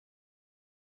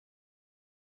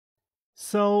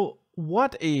So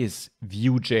what is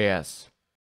Vue.js?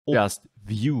 Or just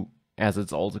Vue, as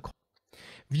it's also called.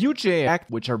 Vue.js,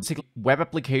 which are basically web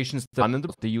applications that run in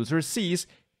the user sees,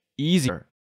 easier.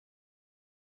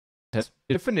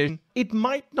 Definition, it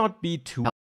might not be too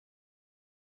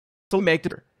so make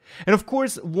it. And of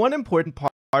course, one important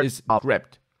part is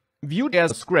JavaScript. Vue.js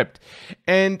is a script,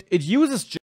 and it uses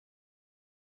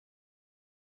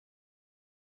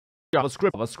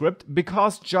JavaScript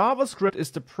because JavaScript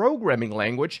is the programming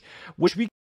language which we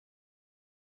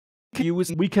can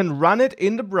use. We can run it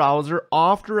in the browser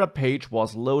after a page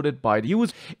was loaded by the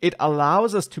user. It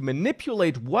allows us to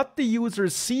manipulate what the user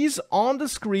sees on the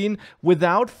screen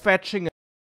without fetching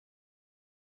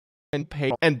and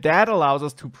page, and that allows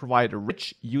us to provide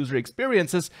rich user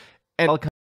experiences. And I'll come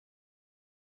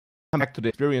back to the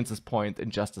experiences point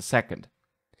in just a second.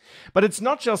 But it's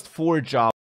not just for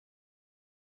Java.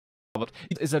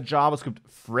 It is a JavaScript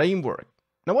framework.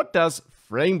 Now, what does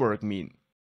framework mean?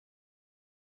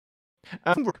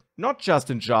 A framework, not just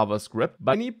in JavaScript,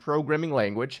 but any programming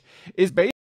language, is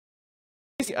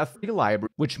basically a free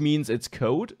library, which means it's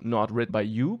code not written by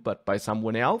you, but by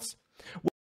someone else,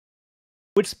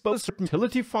 which exposes certain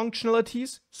utility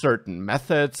functionalities, certain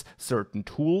methods, certain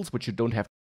tools, which you don't have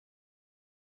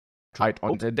to write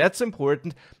on. And that's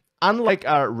important. Unlike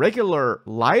a regular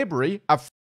library, a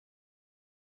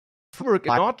framework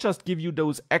will not just give you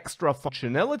those extra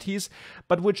functionalities,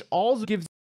 but which also gives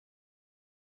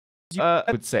you, I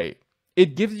would say,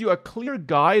 it gives you a clear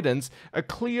guidance, a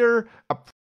clear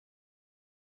approach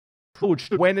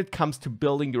when it comes to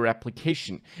building your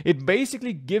application. It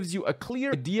basically gives you a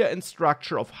clear idea and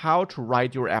structure of how to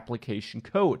write your application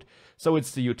code. So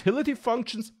it's the utility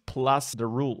functions plus the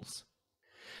rules.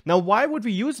 Now, why would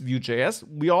we use Vue.js?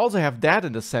 We also have that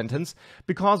in the sentence,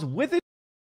 because with it,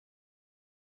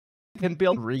 can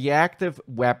build reactive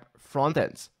web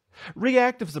frontends.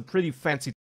 Reactive is a pretty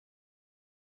fancy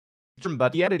term,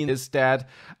 but the idea is that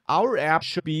our app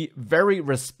should be very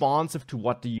responsive to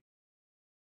what the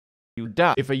user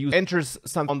does. If a user enters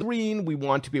something on the screen, we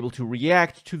want to be able to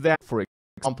react to that, for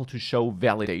example, to show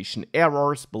validation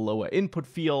errors below an input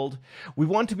field. We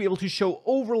want to be able to show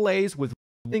overlays with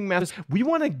methods. We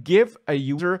want to give a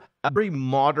user a very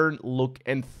modern look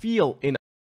and feel in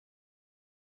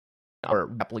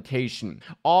our application.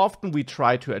 Often we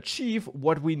try to achieve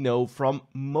what we know from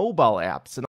mobile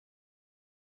apps. And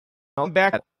I'll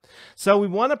back. So we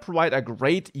want to provide a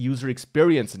great user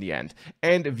experience in the end.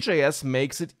 And Vue.js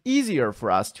makes it easier for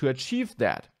us to achieve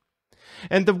that.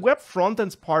 And the web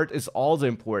frontends part is also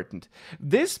important.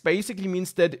 This basically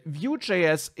means that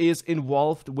Vue.js is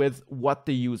involved with what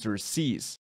the user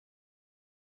sees.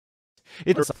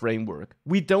 It's a framework.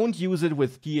 We don't use it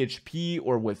with PHP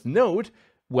or with Node.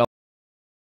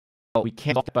 We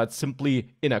can talk about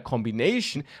simply in a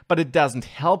combination, but it doesn't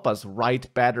help us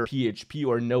write better PHP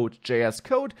or Node.js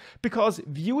code because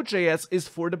Vue.js is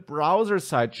for the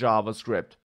browser-side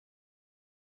JavaScript.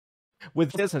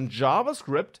 With this and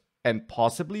JavaScript and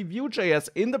possibly Vue.js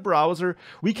in the browser,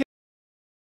 we can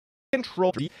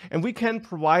control and we can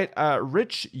provide a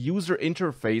rich user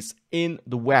interface in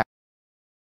the web.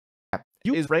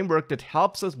 Vue is a framework that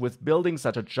helps us with building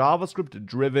such a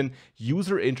JavaScript-driven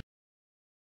user interface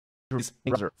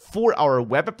for our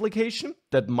web application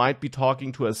that might be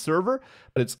talking to a server,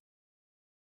 but it's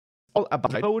all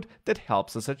about code that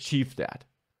helps us achieve that.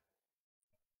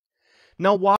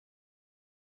 Now, why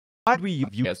do we use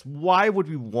Vue.js? Why would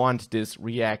we want this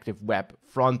reactive web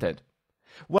frontend?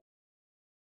 Well,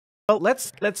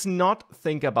 let's not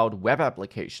think about web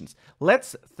applications.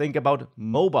 Let's think about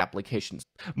mobile applications.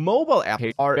 Mobile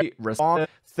applications are responsive.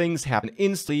 Things happen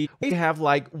instantly. We have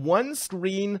like one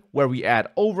screen where we add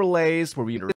overlays, where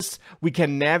we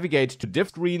can navigate to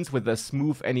different screens with a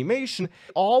smooth animation.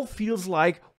 It all feels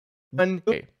like one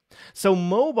way. So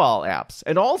mobile apps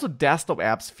and also desktop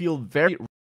apps feel very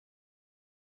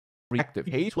reactive.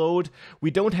 Page load.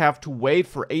 We don't have to wait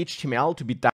for HTML to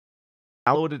be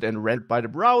downloaded and rendered by the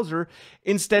browser.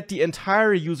 Instead, the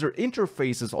entire user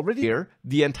interface is already there.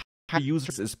 The entire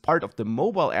user is part of the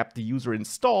mobile app the user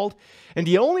installed, and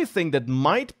the only thing that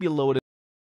might be loaded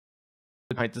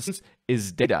behind the scenes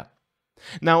is data.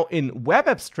 Now, in web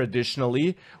apps,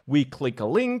 traditionally, we click a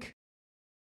link,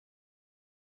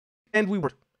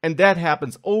 and that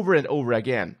happens over and over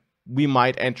again. We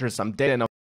might enter some data,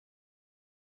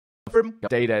 and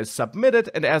data is submitted,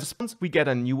 and as a response, we get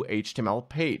a new HTML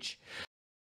page.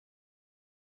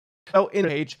 So in a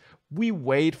page, we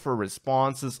wait for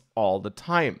responses all the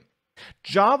time.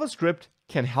 JavaScript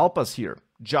can help us here.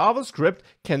 JavaScript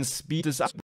can speed this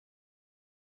up.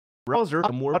 Browser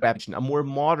a more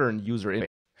modern user interface.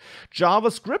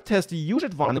 JavaScript has the huge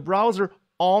advantage in the browser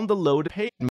on the loaded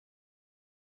page.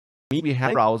 We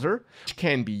have a browser which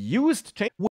can be used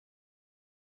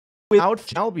without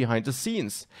HTML behind the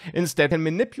scenes. Instead, can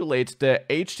manipulate the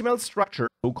HTML structure,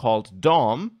 so-called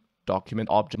DOM, document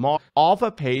object model, of a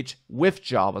page with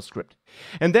JavaScript.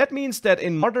 And that means that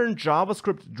in modern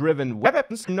JavaScript-driven web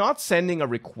apps, we're not sending a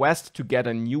request to get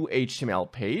a new HTML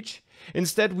page.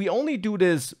 Instead, we only do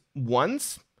this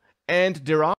once, and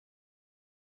there are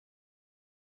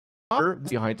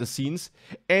behind the scenes,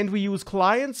 and we use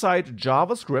client-side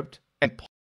JavaScript and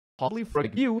possibly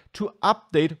Vue to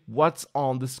update what's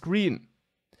on the screen.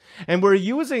 And we're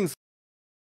using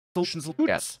solutions like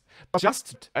Vue.js,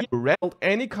 just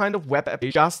any kind of web app,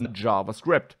 just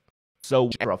JavaScript.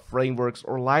 So frameworks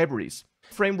or libraries.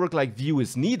 A framework like Vue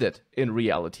is needed in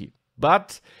reality,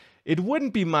 but it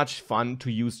wouldn't be much fun to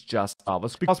use just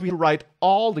JavaScript because we write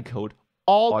all the code,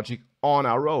 all logic on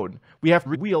our own. We have to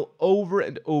wheel over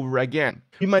and over again.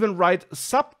 We might even write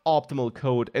suboptimal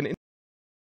code and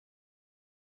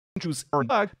choose our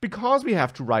bug because we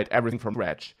have to write everything from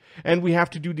scratch. And we have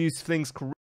to do these things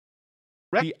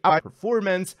correctly, our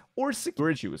performance or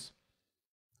security issues.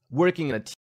 Working in a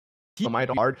team might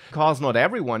be hard because not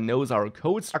everyone knows our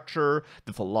code structure,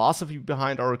 the philosophy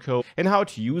behind our code, and how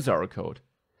to use our code.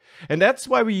 And that's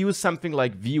why we use something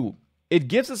like Vue. It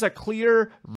gives us a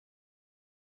clear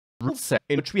rule set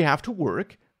in which we have to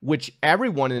work, which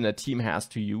everyone in a team has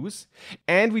to use,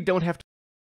 and we don't have to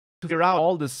figure out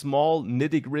all the small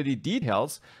nitty-gritty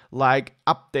details like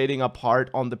updating a part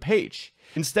on the page.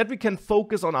 Instead, we can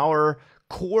focus on our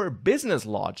core business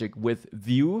logic with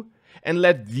Vue and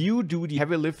let Vue do the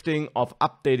heavy lifting of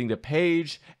updating the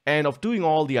page and of doing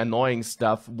all the annoying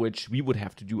stuff which we would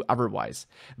have to do otherwise.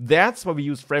 That's why we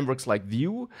use frameworks like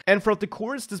Vue, and throughout the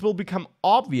course this will become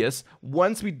obvious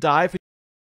once we dive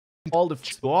into all the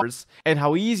features and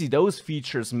how easy those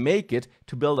features make it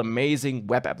to build amazing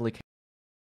web applications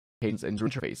and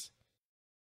interface.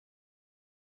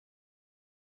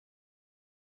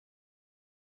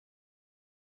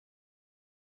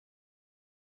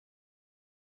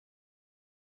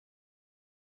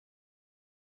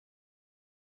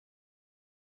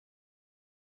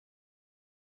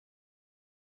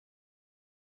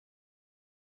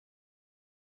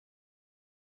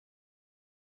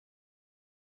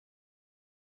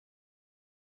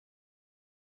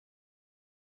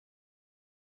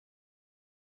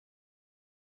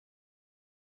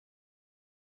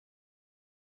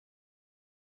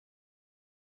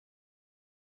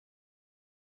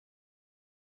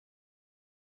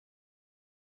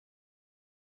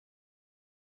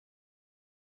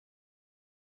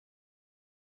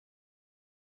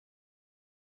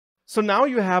 So now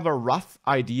you have a rough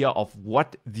idea of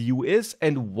what Vue is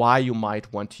and why you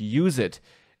might want to use it.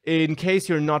 In case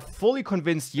you're not fully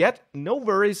convinced yet, no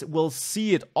worries, we'll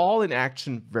see it all in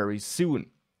action very soon.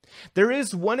 There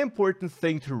is one important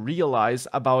thing to realize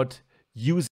about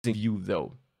using Vue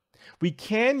though. We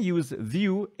can use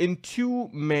Vue in two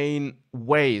main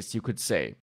ways, you could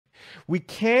say. We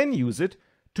can use it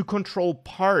to control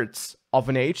parts of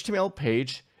an HTML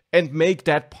page and make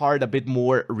that part a bit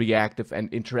more reactive and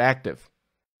interactive.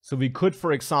 So we could,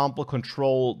 for example,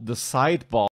 control the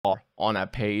sidebar on a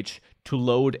page to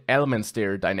load elements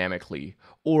there dynamically.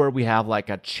 Or we have like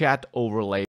a chat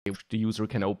overlay which the user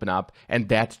can open up, and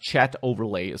that chat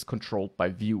overlay is controlled by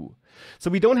Vue.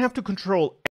 So we don't have to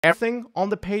control everything on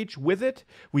the page with it.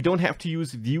 We don't have to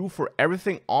use Vue for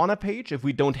everything on a page if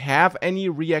we don't have any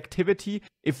reactivity.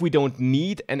 If we don't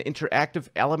need an interactive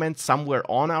element somewhere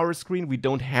on our screen, we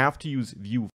don't have to use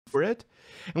Vue for it.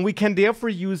 And we can therefore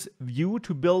use Vue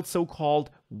to build so-called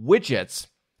widgets.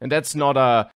 And that's not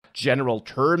a general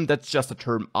term, that's just a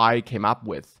term I came up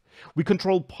with. We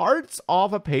control parts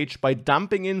of a page by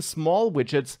dumping in small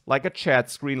widgets like a chat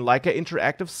screen, like an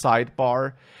interactive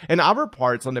sidebar, and other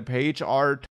parts on the page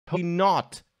are totally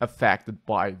not affected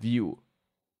by Vue.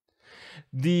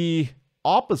 The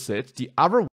opposite, the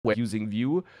other way of using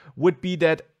Vue, would be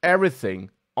that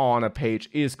everything on a page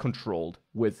is controlled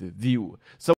with Vue.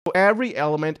 So every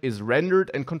element is rendered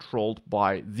and controlled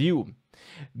by Vue.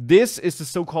 This is the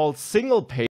so-called single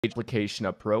page application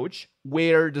approach,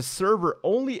 where the server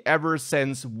only ever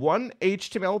sends one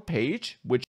HTML page,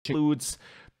 which includes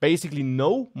basically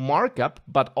no markup,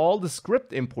 but all the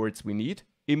script imports we need,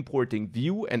 importing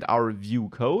Vue and our Vue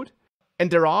code. And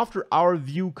thereafter, our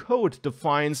Vue code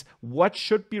defines what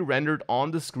should be rendered on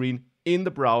the screen in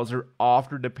the browser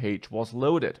after the page was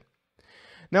loaded.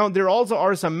 Now, there also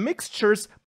are some mixtures,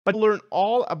 but we'll learn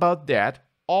all about that,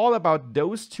 all about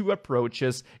those two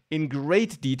approaches in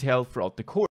great detail throughout the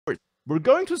course. We're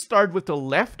going to start with the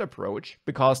left approach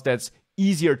because that's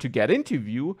easier to get into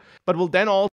Vue, but will then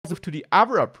also move to the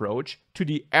other approach, to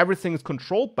the everything is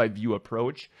controlled by Vue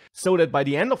approach, so that by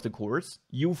the end of the course,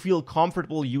 you feel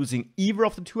comfortable using either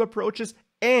of the two approaches,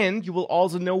 and you will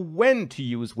also know when to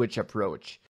use which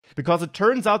approach. Because it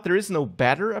turns out there is no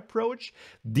better approach,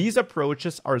 these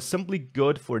approaches are simply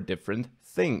good for different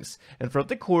things. And throughout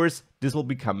the course, this will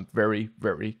become very,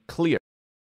 very clear.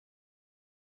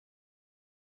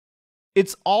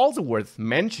 It's also worth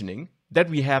mentioning that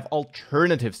we have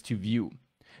alternatives to Vue.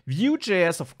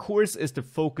 Vue.js, of course, is the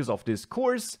focus of this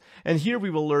course, and here we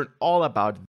will learn all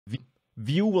about Vue.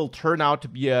 Vue will turn out to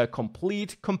be a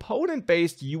complete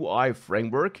component-based UI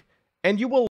framework, and you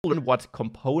will learn what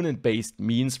component-based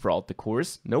means throughout the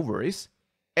course, no worries.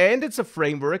 And it's a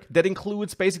framework that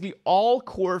includes basically all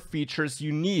core features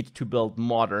you need to build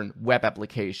modern web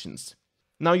applications.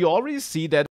 Now you already see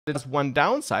that there's one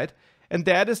downside, and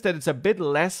that is that it's a bit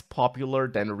less popular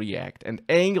than React and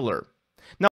Angular.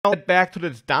 Now I'll get back to the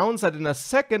downside in a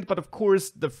second, but of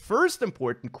course the first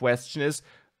important question is,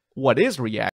 what is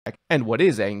React and what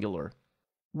is Angular?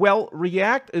 Well,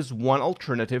 React is one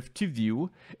alternative to Vue.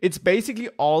 It's basically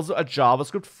also a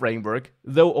JavaScript framework,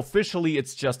 though officially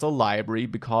it's just a library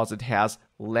because it has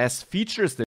less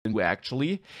features than Vue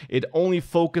actually. It only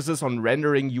focuses on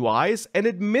rendering UIs and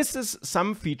it misses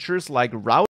some features like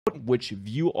routing, which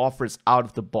Vue offers out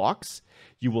of the box.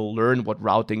 You will learn what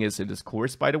routing is in this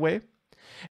course, by the way.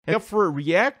 And for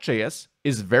React.js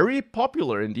is very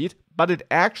popular indeed, but it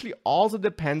actually also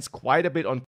depends quite a bit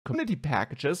on community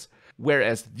packages,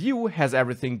 whereas Vue has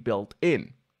everything built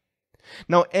in.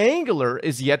 Now, Angular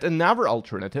is yet another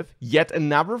alternative, yet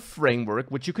another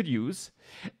framework which you could use,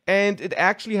 and it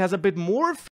actually has a bit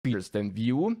more features than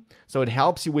Vue, so it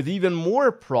helps you with even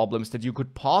more problems that you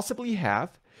could possibly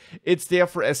have. It's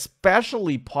therefore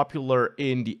especially popular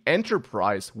in the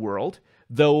enterprise world,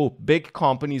 though big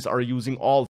companies are using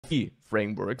all three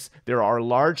frameworks. There are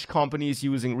large companies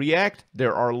using React,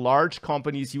 there are large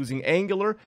companies using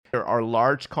Angular, there are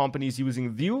large companies using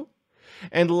Vue,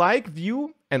 and like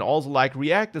Vue, and also like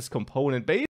React is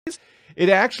component-based, it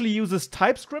actually uses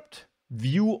TypeScript.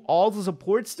 Vue also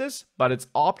supports this, but it's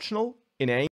optional. In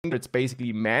Angular, it's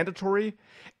basically mandatory.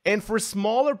 And for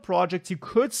smaller projects, you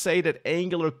could say that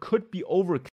Angular could be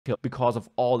overkill because of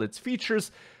all its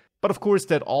features, but of course,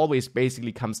 that always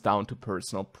basically comes down to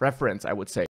personal preference, I would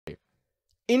say.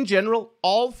 In general,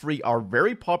 all three are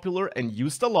very popular and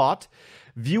used a lot.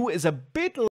 Vue is a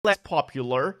bit less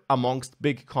popular amongst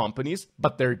big companies,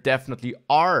 but there definitely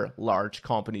are large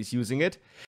companies using it.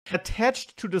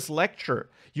 Attached to this lecture,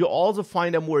 you also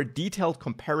find a more detailed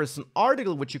comparison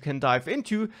article which you can dive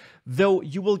into, though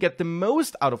you will get the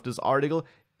most out of this article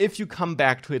if you come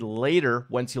back to it later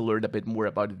once you learn a bit more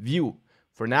about Vue.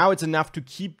 For now, it's enough to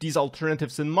keep these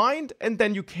alternatives in mind, and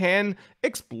then you can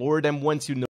explore them once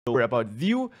you know more about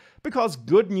Vue, because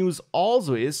good news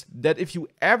also is that if you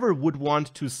ever would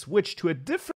want to switch to a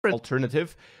different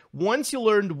alternative, once you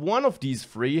learned one of these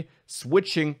three,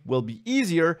 switching will be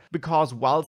easier, because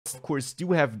while of course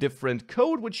do have different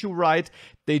code which you write,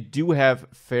 they do have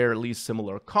fairly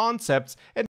similar concepts,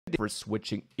 and therefore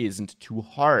switching isn't too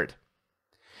hard.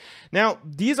 Now,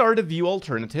 these are the Vue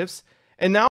alternatives,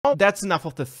 and now that's enough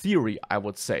of the theory, I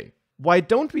would say. Why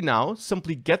don't we now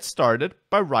simply get started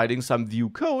by writing some Vue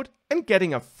code and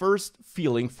getting a first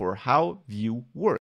feeling for how Vue works?